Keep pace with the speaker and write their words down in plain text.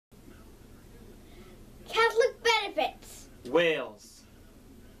Wales.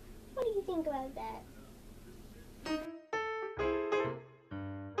 What do you think about that?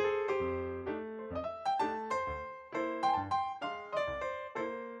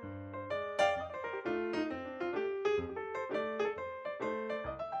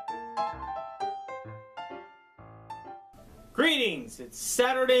 Greetings! It's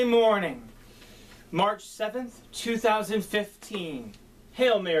Saturday morning, March 7th, 2015.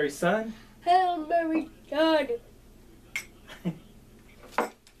 Hail Mary, son. Hail Mary, son.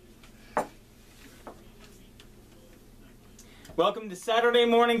 Welcome to Saturday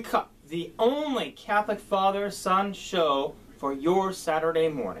Morning Cup, the only Catholic father-son show for your Saturday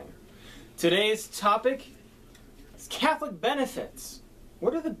morning. Today's topic is Catholic benefits.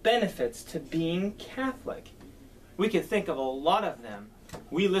 What are the benefits to being Catholic? We could think of a lot of them.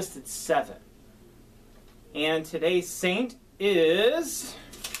 We listed 7. And today's saint is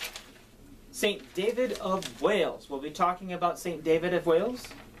Saint David of Wales. We'll be talking about Saint David of Wales.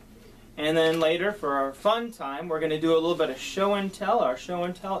 And then later, for our fun time, we're going to do a little bit of show and tell. Our show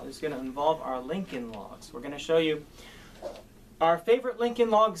and tell is going to involve our Lincoln Logs. We're going to show you our favorite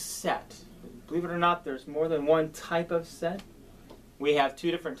Lincoln Logs set. Believe it or not, there's more than one type of set. We have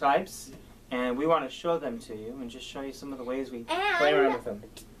 2 different types. And we want to show them to you and just show you some of the ways we play around with them.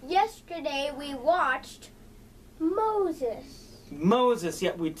 Yesterday we watched Moses. Moses,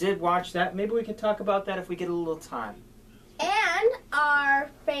 yeah, we did watch that. Maybe we could talk about that if we get a little time. And our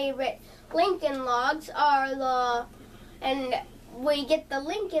favorite Lincoln Logs are and we get the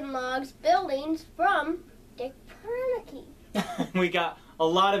Lincoln Logs buildings from Dick Pernicki. We got a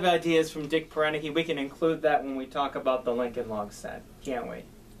lot of ideas from Dick Pernicki. We can include that when we talk about the Lincoln Log set. Can't wait.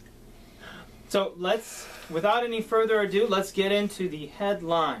 So let's, without any further ado, let's get into the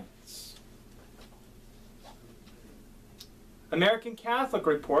headlines. American Catholic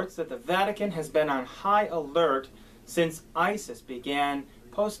reports that the Vatican has been on high alert since ISIS began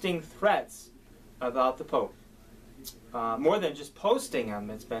posting threats about the Pope. More than just posting them,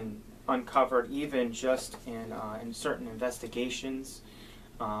 it's been uncovered even just in certain investigations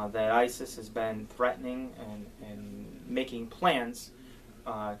that ISIS has been threatening and making plans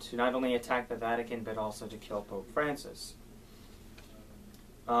to not only attack the Vatican, but also to kill Pope Francis.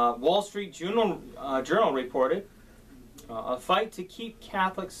 Wall Street Journal reported a fight to keep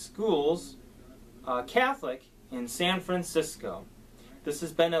Catholic schools Catholic in San Francisco. This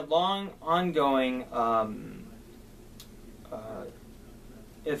has been a long, ongoing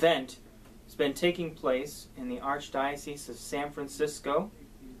event. It's been taking place in the Archdiocese of San Francisco,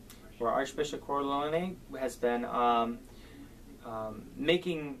 where Archbishop Corleone has been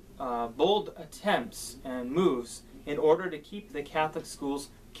making bold attempts and moves in order to keep the Catholic schools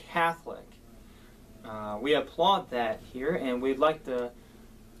Catholic. We applaud that here, and we'd like to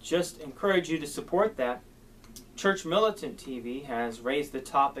just encourage you to support that. Church Militant TV has raised the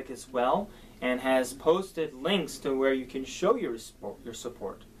topic as well and has posted links to where you can show your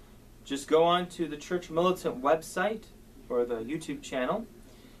support. Just go on to the Church Militant website or the YouTube channel.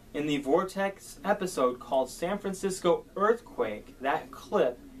 In the Vortex episode called San Francisco Earthquake, that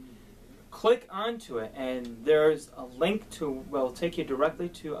clip, click onto it and there's a link to, will take you directly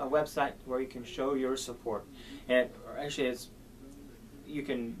to a website where you can show your support. And actually you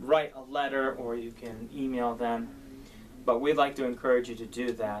can write a letter or you can email them, but we'd like to encourage you to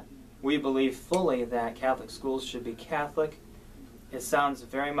do that. We believe fully that Catholic schools should be Catholic. It sounds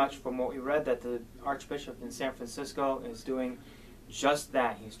very much from what we read that the Archbishop in San Francisco is doing just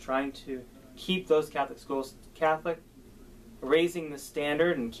that. He's trying to keep those Catholic schools Catholic, raising the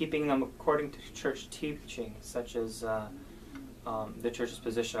standard and keeping them according to church teaching, such as the church's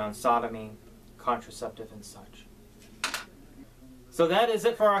position on sodomy, contraceptive, and such. So that is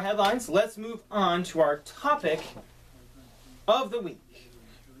it for our headlines. Let's move on to our topic of the week.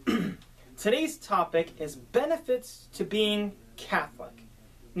 Today's topic is benefits to being Catholic.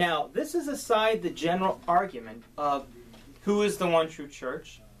 Now, this is aside the general argument of who is the one true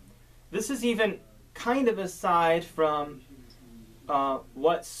church. This is even kind of aside from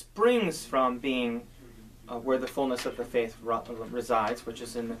what springs from being where the fullness of the faith resides, which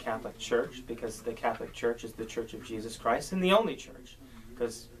is in the Catholic Church, because the Catholic Church is the Church of Jesus Christ and the only church,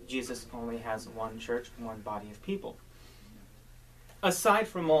 because Jesus only has one church and one body of people. Aside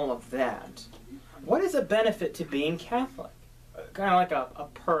from all of that, what is a benefit to being Catholic? Kind of like a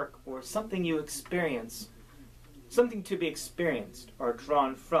perk or something you experience, something to be experienced or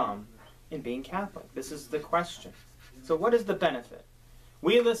drawn from in being Catholic. This is the question. So what is the benefit?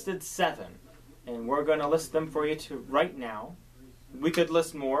 We listed 7, and we're going to list them for you right now. We could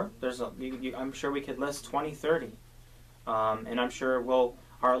list more. I'm sure we could list 20, 30. And I'm sure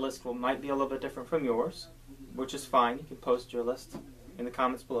our list might be a little bit different from yours. which is fine. You can post your list in the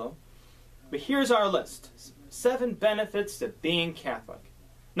comments below. But here's our list. 7 benefits to being Catholic.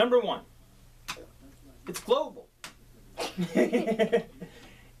 Number 1, it's global.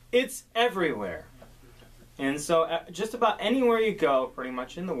 It's everywhere. And so just about anywhere you go, pretty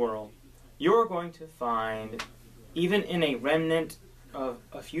much in the world, you're going to find, even in a remnant of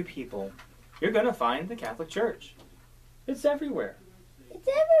a few people, you're going to find the Catholic Church. It's everywhere. It's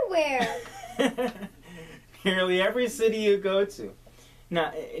everywhere. Nearly every city you go to.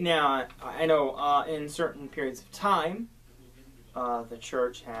 Now I know in certain periods of time, the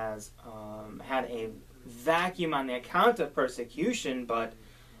church has had a vacuum on the account of persecution, but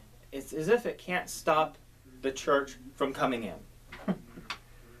it's as if it can't stop the church from coming in.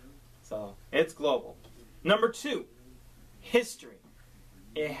 So it's global. Number 2, history.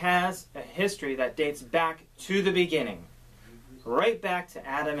 It has a history that dates back to the beginning, right back to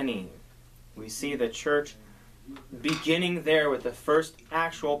Adam and Eve. We see the church beginning there with the first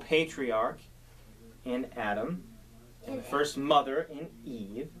actual patriarch in Adam, and the first mother in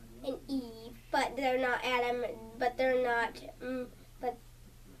Eve. But they're not Adam. But they're not.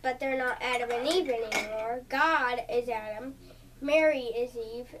 But they're not Adam and Eve anymore. God is Adam, Mary is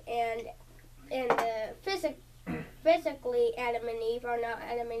Eve, and physically Adam and Eve are not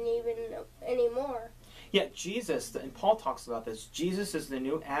Adam and Eve anymore. Yeah, Jesus, and Paul talks about this. Jesus is the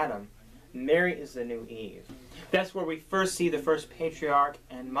new Adam. Mary is the new Eve. That's where we first see the first patriarch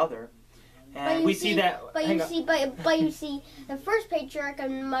and mother. And we see that. But you see, the first patriarch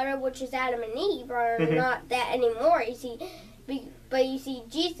and mother, which is Adam and Eve, are not that anymore. You see, but you see,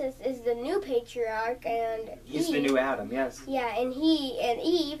 Jesus is the new patriarch, and he's the new Adam. Yes. Yeah, and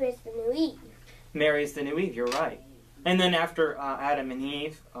Eve is the new Eve. Mary is the new Eve. You're right. And then after Adam and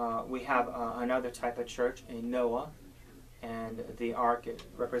Eve, we have another type of church in Noah, and the ark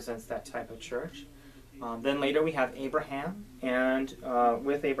represents that type of church. Then later we have Abraham, and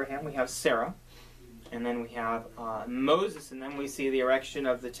with Abraham we have Sarah, and then we have Moses, and then we see the erection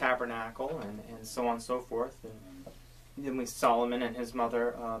of the tabernacle, and so on and so forth. And then we Solomon and his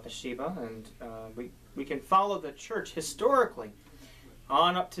mother Bathsheba, and we can follow the church historically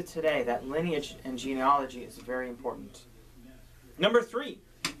on up to today. That lineage and genealogy is very important. Number 3,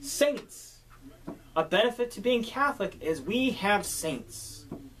 saints. A benefit to being Catholic is we have saints.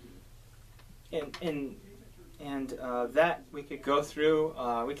 And that we could go through,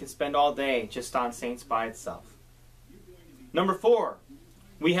 we could spend all day just on saints by itself. Number 4,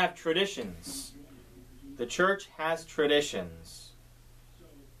 we have traditions. The church has traditions.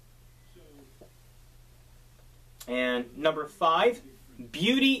 And number 5,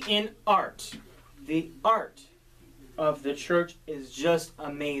 beauty in art. The art of the church is just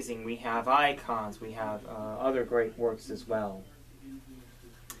amazing. We have icons, we have other great works as well.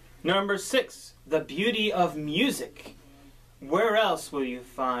 Number 6, the beauty of music. Where else will you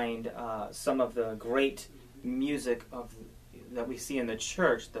find some of the great music that we see in the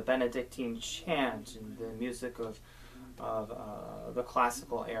church? The Benedictine chant and the music of the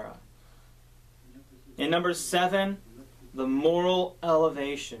classical era. And number 7, the moral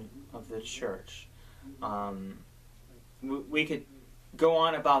elevation of the church. We could go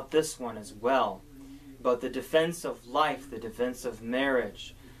on about this one as well, about the defense of life, the defense of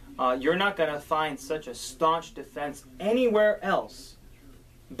marriage. You're not going to find such a staunch defense anywhere else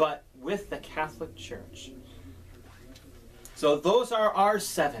but with the Catholic Church. So those are our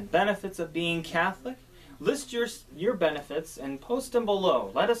 7 benefits of being Catholic. List your benefits and post them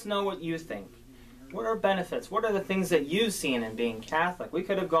below. Let us know what you think. What are benefits? What are the things that you've seen in being Catholic? We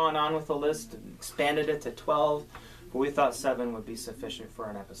could have gone on with the list and expanded it to 12, but we thought 7 would be sufficient for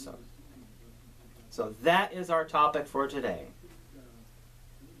an episode. So that is our topic for today.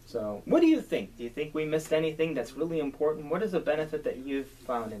 So what do you think? Do you think we missed anything that's really important? What is a benefit that you've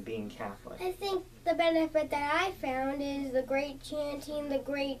found in being Catholic? I think the benefit that I found is the great chanting, the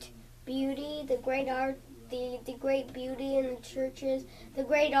great beauty, the great art, the great beauty in the churches, the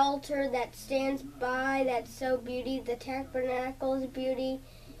great altar that stands by, that's so beauty, the tabernacle is beauty,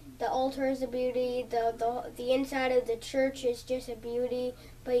 the altar is a beauty, the inside of the church is just a beauty,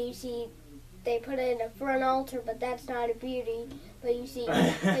 but you see, they put it in a front altar, but that's not a beauty. But you see,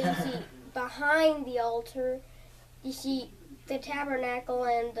 behind the altar, you see the tabernacle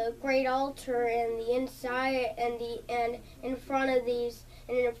and the great altar and the inside and in front of these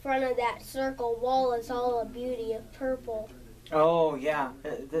and in front of that circle wall is all a beauty of purple. Oh yeah,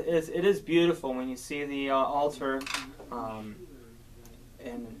 it is beautiful when you see the altar and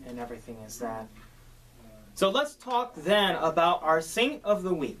everything is that. So let's talk then about our Saint of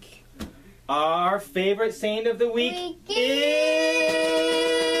the Week. Our favorite saint of the week is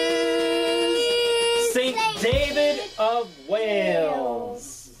Saint of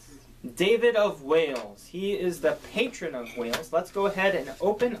Wales. David of Wales. He is the patron of Wales. Let's go ahead and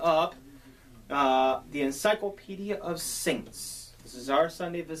open up the Encyclopedia of Saints. This is our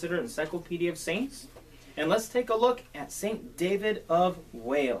Sunday Visitor Encyclopedia of Saints. And let's take a look at Saint David of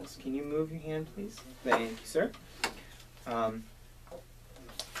Wales. Can you move your hand, please? Thank you, sir.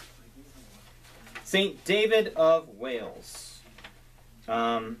 Saint David of Wales.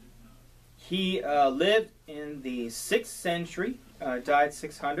 He lived in the 6th century, died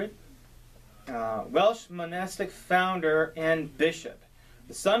 600. Welsh monastic founder and bishop.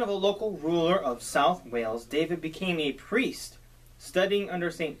 The son of a local ruler of South Wales, David became a priest, studying under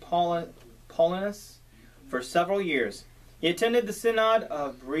St. Paulinus for several years. He attended the Synod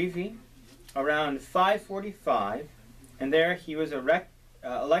of Brevie around 545, and there he was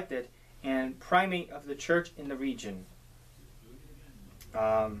elected and primate of the church in the region.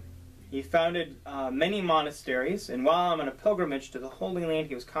 He founded many monasteries, and while on a pilgrimage to the Holy Land,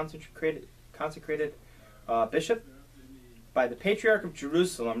 he was consecrated bishop by the Patriarch of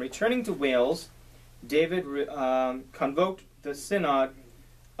Jerusalem. Returning to Wales, David convoked the Synod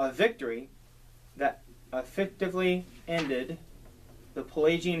of Victory that effectively ended the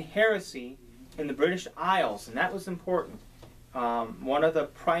Pelagian heresy in the British Isles, and that was important. One of the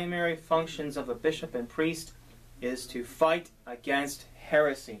primary functions of a bishop and priest is to fight against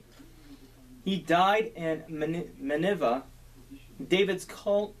heresy. He died in Nineveh. David's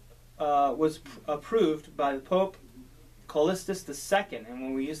cult was approved by the Pope Callistus II, and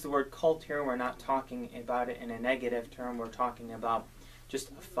when we use the word cult here, we're not talking about it in a negative term, we're talking about just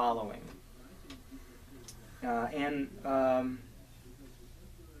a following.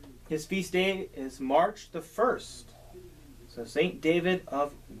 His feast day is March the 1st. So St. David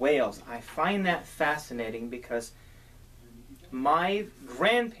of Wales. I find that fascinating because my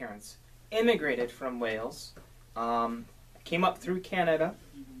grandparents immigrated from Wales, came up through Canada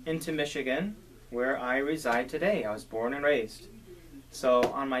into Michigan, where I reside today. I was born and raised. So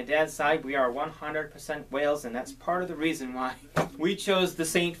on my dad's side, we are 100% Wales, and that's part of the reason why we chose the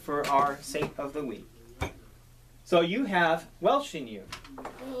saint for our Saint of the Week. So you have Welsh in you.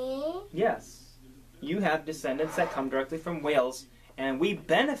 Yes. You have descendants that come directly from Wales, and we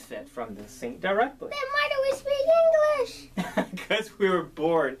benefit from this saint directly. Then why do we speak English? Because we were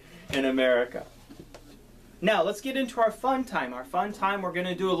born in America. Now, let's get into our fun time. Our fun time, we're going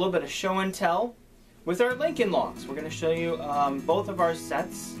to do a little bit of show and tell with our Lincoln Logs. We're going to show you both of our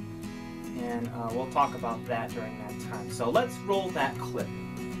sets, and we'll talk about that during that time. So let's roll that clip.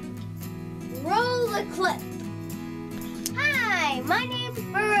 Roll the clip. Hi, my name's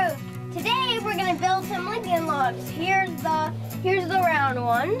Baruch. Today we're going to build some Lincoln Logs. Here's the round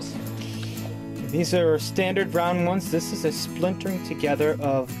ones. These are standard round ones. This is a splintering together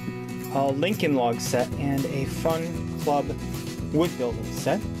of a Lincoln Log set and a Fun Club wood building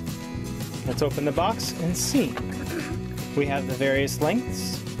set. Let's open the box and see. We have the various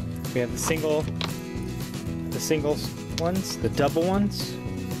lengths. We have the single ones, the double ones,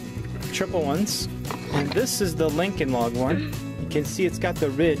 triple ones, and this is the Lincoln Log one. You can see it's got the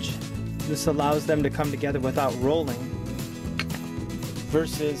ridge. This allows them to come together without rolling,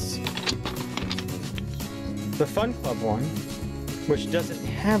 versus the Fun Club one, which doesn't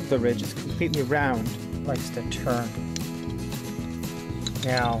have the ridge, it's completely round, likes to turn.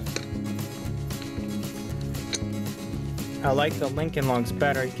 Now, I like the Lincoln Logs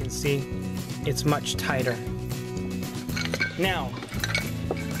better. You can see it's much tighter. Now,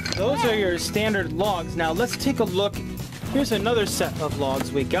 those are your standard logs. Now let's take a look. Here's another set of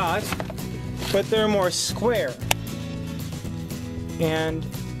logs we got, but they're more square. And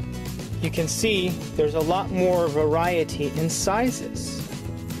you can see there's a lot more variety in sizes.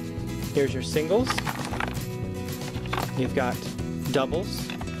 Here's your singles. You've got doubles.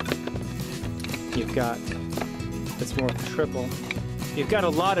 You've got, it's more triple. You've got a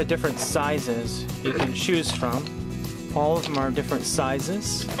lot of different sizes you can choose from. All of them are different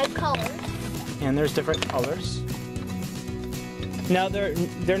sizes. And colors. And there's different colors. Now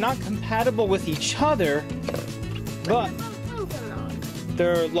they're not compatible with each other, but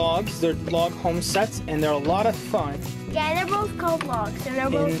they're logs, they're log home sets, and they're a lot of fun. Yeah, they're both called logs, and they're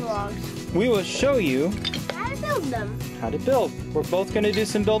both logs. We will show you how to build them. How to build. We're both going to do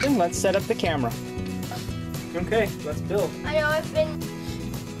some building. Let's set up the camera. Okay, let's build. I know I've been...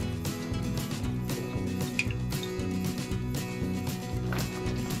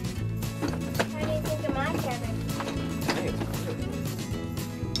 How do you think of my cabin?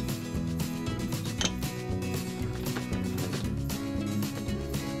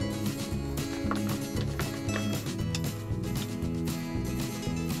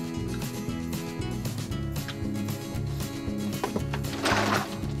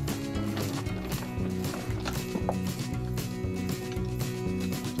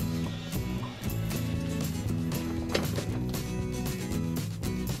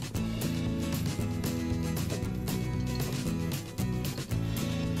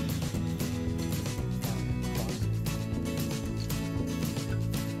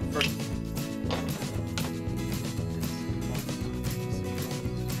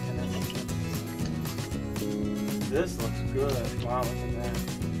 This looks good. Wow, look at that.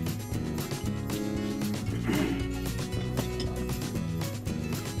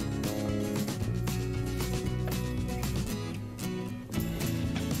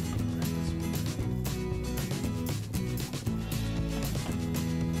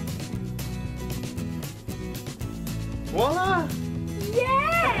 Voila!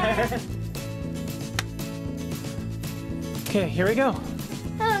 Yeah! Okay, here we go.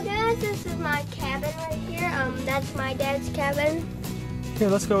 Hello guys, this is my cabin right here. That's my dad's cabin. Here,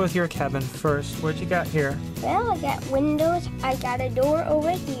 let's go with your cabin first. What you got here? Well, I got windows. I got a door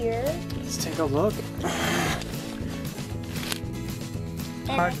over here. Let's take a look. And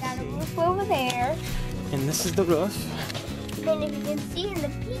Hard I to got a see. roof over there. And this is the roof. And if you can see in the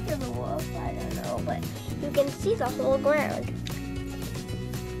peak of the roof, I don't know, but you can see the whole ground.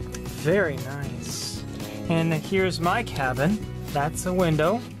 Very nice. And here's my cabin. That's a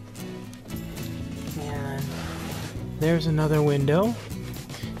window. And there's another window.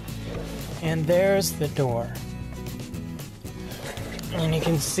 And there's the door. And you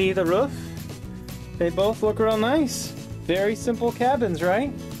can see the roof. They both look real nice. Very simple cabins,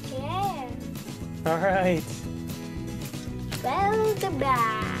 right? Yeah. All right. Well,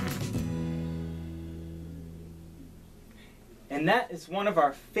 goodbye. And that is one of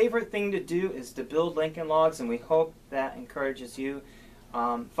our favorite thing to do, is to build Lincoln Logs, and we hope that encourages you.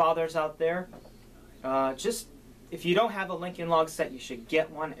 Fathers out there, just if you don't have a Lincoln Log set, you should get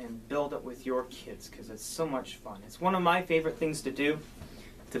one and build it with your kids, because it's so much fun. It's one of my favorite things to do,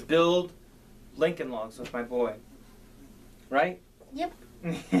 to build Lincoln Logs with my boy. Right? Yep.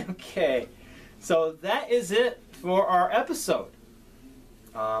 Okay, so that is it for our episode.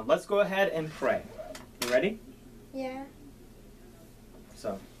 Let's go ahead and pray. You ready? Yeah.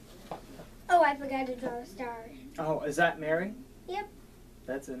 So. Oh, I forgot to draw a star. Oh, is that Mary? Yep.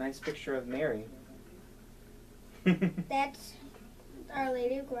 That's a nice picture of Mary. That's Our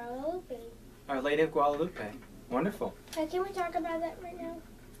Lady of Guadalupe. Our Lady of Guadalupe. Wonderful. Can we talk about that right now?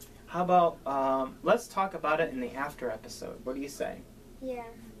 How about, let's talk about it in the after episode. What do you say? Yeah.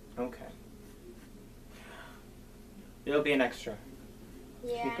 Okay. It'll be an extra.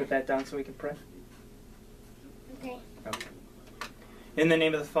 Yeah. Can you put that down so we can pray? Okay. Okay. In the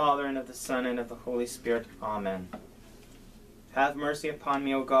name of the Father, and of the Son, and of the Holy Spirit. Amen. Have mercy upon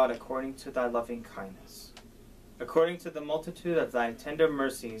me, O God, according to thy loving kindness. According to the multitude of thy tender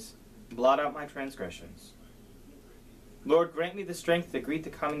mercies, blot out my transgressions. Lord, grant me the strength to greet the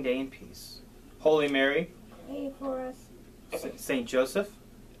coming day in peace. Holy Mary, Pray for us. Saint Joseph,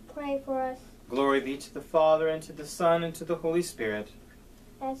 Pray for us. glory be to the Father, and to the Son, and to the Holy Spirit.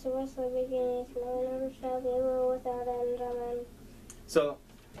 As it was in the beginning, is now, and ever shall be, world without end. Amen. So,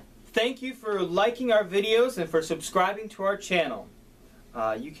 thank you for liking our videos and for subscribing to our channel.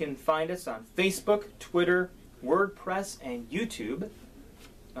 You can find us on Facebook, Twitter, WordPress, and YouTube.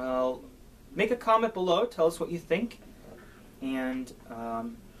 Make a comment below. Tell us what you think. And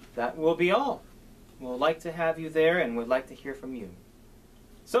that will be all. We'll like to have you there, and we'd like to hear from you.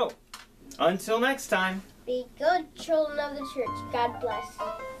 So, until next time. Be good children of the church. God bless.